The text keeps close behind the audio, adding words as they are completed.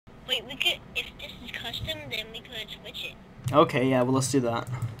Wait, we could, if this is custom, then we could switch it. Okay, yeah, well, let's do that.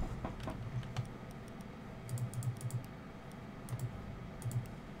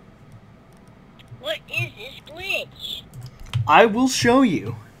 What is this glitch? I will show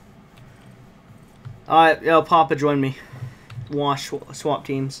you. Yo, Papa, join me. Wash swap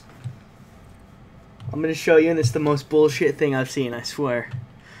teams. I'm gonna show you, and it's the most bullshit thing I've seen, I swear.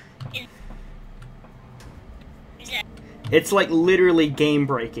 Is that, It's like literally game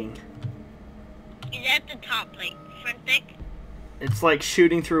breaking. is that the top, like, front deck? It's like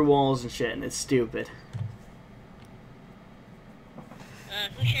shooting through walls and shit, and it's stupid.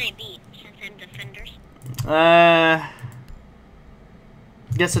 Who should I be, since I'm defenders?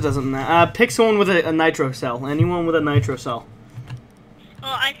 Guess it doesn't matter. Pick someone with a nitro cell. Anyone with a nitro cell.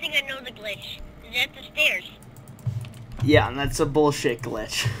 Oh, I think I know the glitch. Is that the stairs? Yeah, and that's a bullshit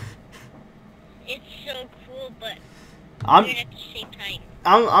glitch. It's so cool, but I'm weird at the same time.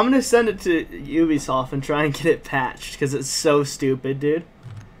 I'm gonna send it to Ubisoft and try and get it patched because it's so stupid, dude.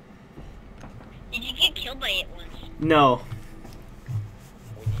 Did you get killed by it once? No,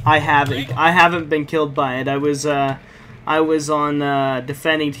 I haven't. What? I haven't been killed by it. I was on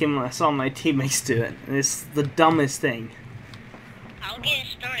defending team and I saw my teammates do it. And it's the dumbest thing. I'll get it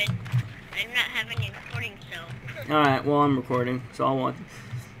started. I'm not having a recording, so. All right, well I'm recording, so I'll watch.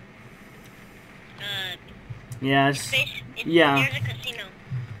 Yeah, it's, yeah. There's a casino.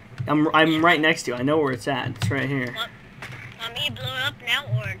 I'm right next to you. I know where it's at. It's right here. Want me to blow it up now,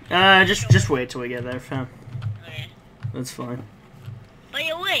 or? Just wait till we get there, fam. Okay. That's fine. By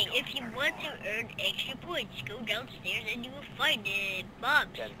the way, if you want to earn extra points, go downstairs and you will find it.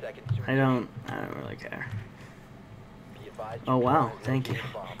 Bobs. 10 seconds to I don't really care. be advised. Oh wow, thank you.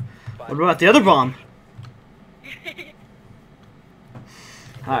 What about the other bomb?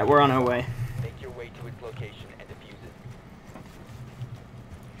 All right, we're on our way. Make your way to its location and defuse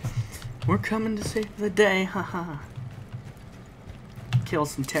it. We're coming to save the day, haha. Kill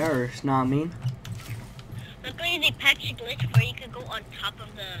some terrorists, know what I mean? Luckily, they patched a glitch where you could go on top of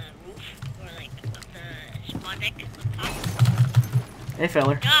the roof, or like of the spawn deck on top. Hey,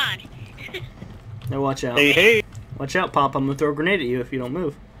 feller. God. Now watch out. Hey. Watch out, Pop. I'm gonna throw a grenade at you if you don't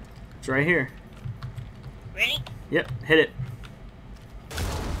move. It's right here. Ready? Yep, hit it.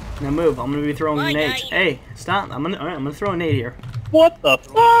 Now move. I'm gonna be throwing Bye, grenades. guys. Hey, stop. Alright, I'm gonna throw a nade here. What the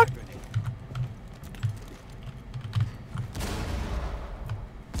fuck?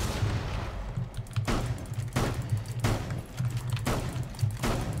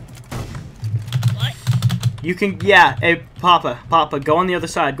 What? You can, yeah. Hey, Papa, go on the other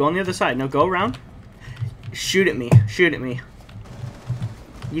side. Go on the other side. No, go around. Shoot at me. Shoot at me.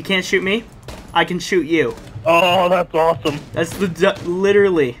 You can't shoot me. I can shoot you. Oh, that's awesome. That's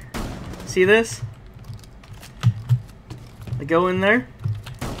literally. See this? I go in there.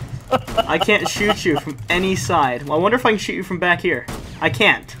 I can't shoot you from any side. Well, I wonder if I can shoot you from back here. I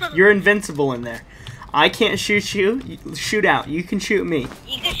can't. You're invincible in there. I can't shoot you. Shoot out. You can shoot me.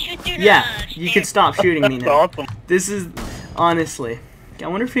 You can shoot through Yeah, the you can stop shooting me That's now. awesome. This is, honestly. I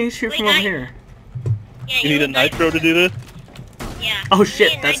wonder if he can shoot Wait, from over I- here. Yeah, You need a nitro to do this? Yeah. Oh you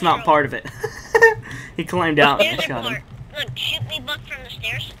shit, need a that's not nitro. part of it. He climbed out Stairs and are shot him. part. Look, shoot me Buck from the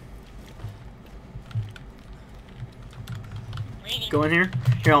stairs. Waiting. Go in here.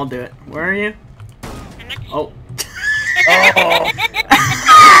 Here, I'll do it. Where are you? I'm at the Oh. Oh.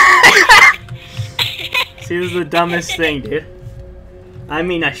 See, this is the dumbest thing, dude. I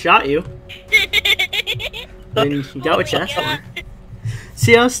mean, I shot you. Then you got what you asked for.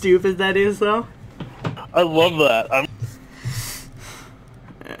 See how stupid that is, though? I love that.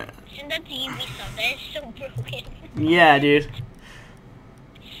 Send that to Ubisoft. That is so broken. Yeah, dude.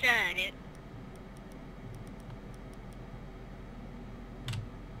 Sad.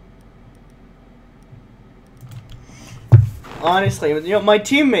 Honestly, you know, my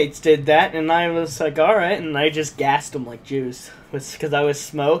teammates did that, and I was like, alright, and I just gassed them like juice. Because I was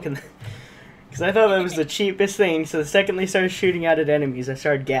smoke, and because I thought that was the cheapest thing, so the second they started shooting out at enemies, I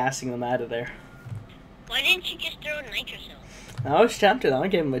started gassing them out of there. Why didn't you just throw a nitro cell? I was tempted, I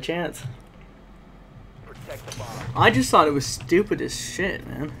gave him a chance. Protect the bomb. I just thought it was stupid as shit,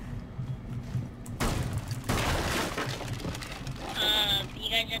 man. You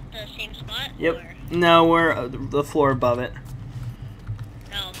guys at the same spot? Yep. Or? No, we're the floor above it.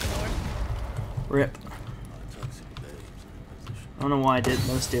 No, floor. Rip. I don't know why I did.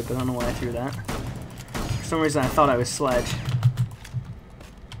 That was stupid. I don't know why I threw that. For some reason, I thought I was Sledge.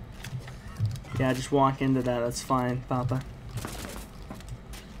 Yeah, just walk into that. That's fine, Papa.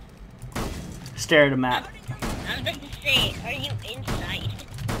 Stare at a map. I was about to say, are you inside?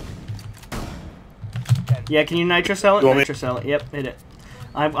 Yeah, can you nitro cell it? You want me- Nitro cell it. Yep, hit it.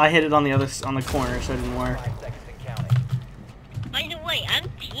 I hit it on the corner, so it didn't work. 5 seconds and counting. By the way, I'm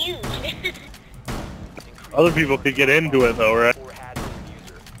fused. Other people could get into it though, right? Or hazardous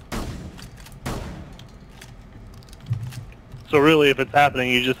user. So really, if it's happening,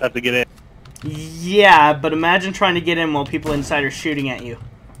 you just have to get in. Yeah, but imagine trying to get in while people inside are shooting at you.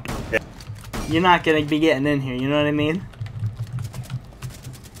 Yeah. You're not gonna be getting in here. You know what I mean?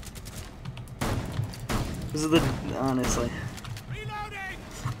 This is the honestly.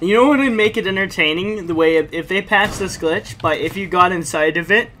 You know what would make it entertaining? The way if they patched this glitch, but if you got inside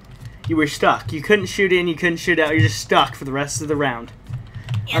of it, you were stuck. You couldn't shoot in, you couldn't shoot out. You're just stuck for the rest of the round.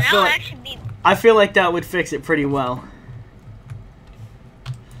 Yeah, that would actually be. I feel like that would fix it pretty well.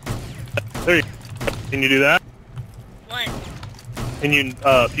 There you Can you do that? What? Can you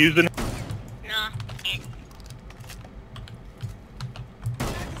fuse it? Nah.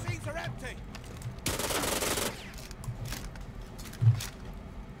 Magazines are empty.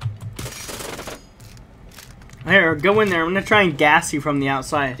 Here, go in there. I'm gonna try and gas you from the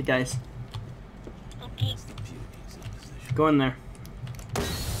outside, guys. Okay. Go in there.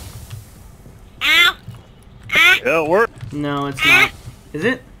 Ow! Ah! Yeah, it worked. No, it's not. Is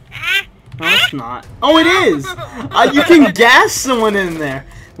it? No, it's not. Oh, it is! You can gas someone in there.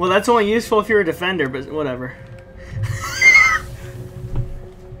 Well, that's only useful if you're a defender, but whatever.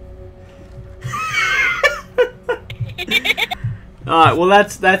 Alright, well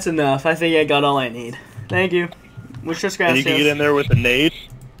that's enough. I think I got all I need. Thank you. Muchas And you gracias. can get in there with a nade.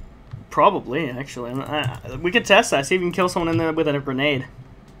 Probably, actually. We could test that. See if you can kill someone in there with a grenade.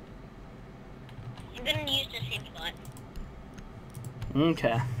 I'm gonna use the same spot.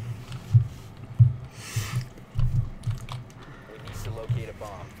 Okay. We need to locate a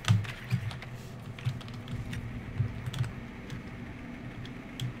bomb.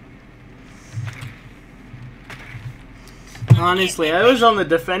 Honestly, I was on the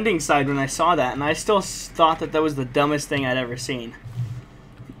defending side when I saw that, and I still thought that that was the dumbest thing I'd ever seen.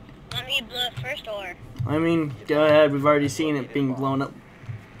 Want me to blow it first or? I mean, go ahead. We've already seen it being blown up,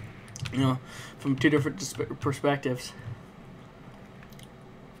 you know, from two different perspectives.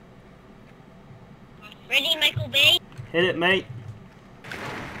 Ready, Michael Bay? Hit it, mate.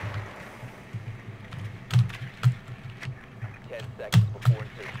 10 seconds before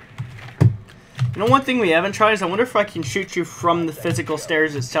insertion. You know, one thing we haven't tried is I wonder if I can shoot you from the physical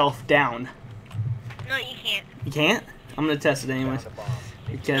stairs itself down. No, you can't. You can't? I'm gonna test it anyways, Found a bomb.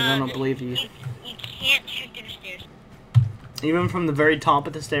 because I don't believe you. You can't shoot through the stairs. Even from the very top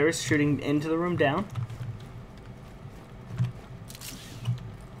of the stairs, shooting into the room down.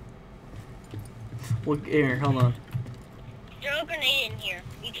 Well, here, hold on. Throw a grenade in here.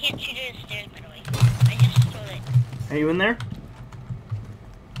 You can't shoot through the stairs, by the way. I just threw it. Are you in there?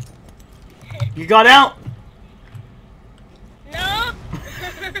 You got out? No!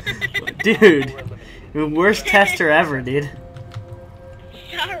 Dude, the worst tester ever, dude.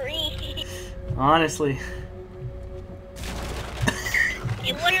 Sorry. Honestly.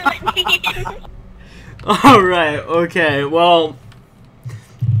 It wouldn't let me in. Alright, okay, well...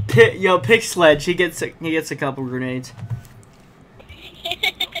 pick Sledge, he gets a couple grenades.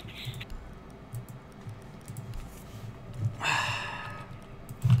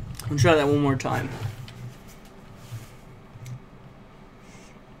 I'll try that one more time.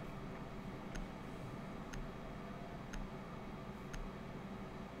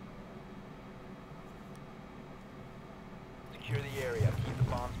 Secure the area. Keep the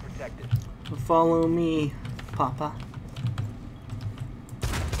bombs protected. Follow me, Papa.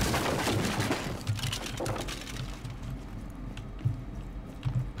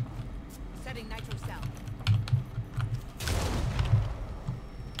 Setting nitro cell.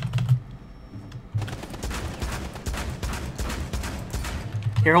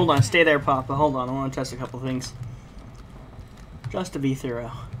 Here, hold on, stay there, Papa. Hold on, I want to test a couple things. Just to be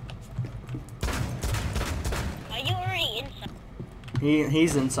thorough. Are you already inside?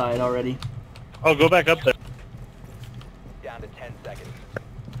 He's inside already. Oh, go back up there. Down to 10 seconds.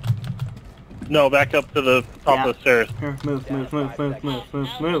 No, back up to the top of the stairs. Here, move. I'll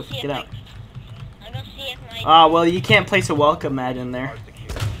go see if Get out. I'll go see if my... Ah, well, you can't place a welcome mat in there. Are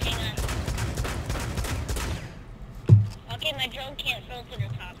secure. Hang on. Okay, my drone can't throw to the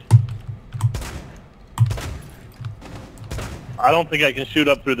top. I don't think I can shoot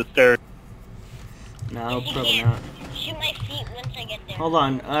up through the stairs. No, Yes, you probably can. not. Shoot my feet once I get there. Hold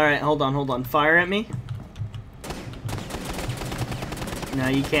on. Alright, hold on. Fire at me. No,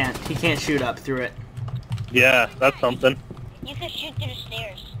 you can't. He can't shoot up through it. Yeah, that's something. You can shoot through the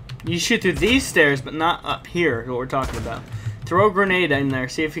stairs. You shoot through these stairs, but not up here, what we're talking about. Throw a grenade in there,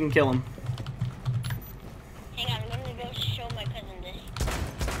 see if you can kill him. Hang on, I'm gonna go show my cousin this.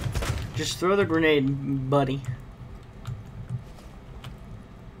 Just throw the grenade, buddy.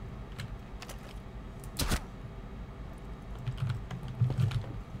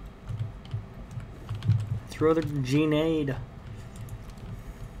 Throw the grenade.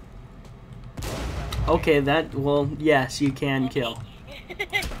 Okay, that, well, yes, you can kill.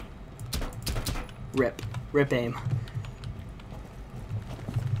 Rip. Rip aim.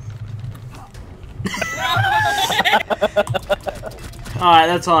 Alright,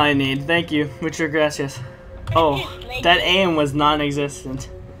 that's all I need. Thank you. Muchas gracias. Oh, that aim was non-existent.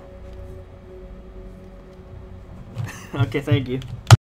 Okay, thank you.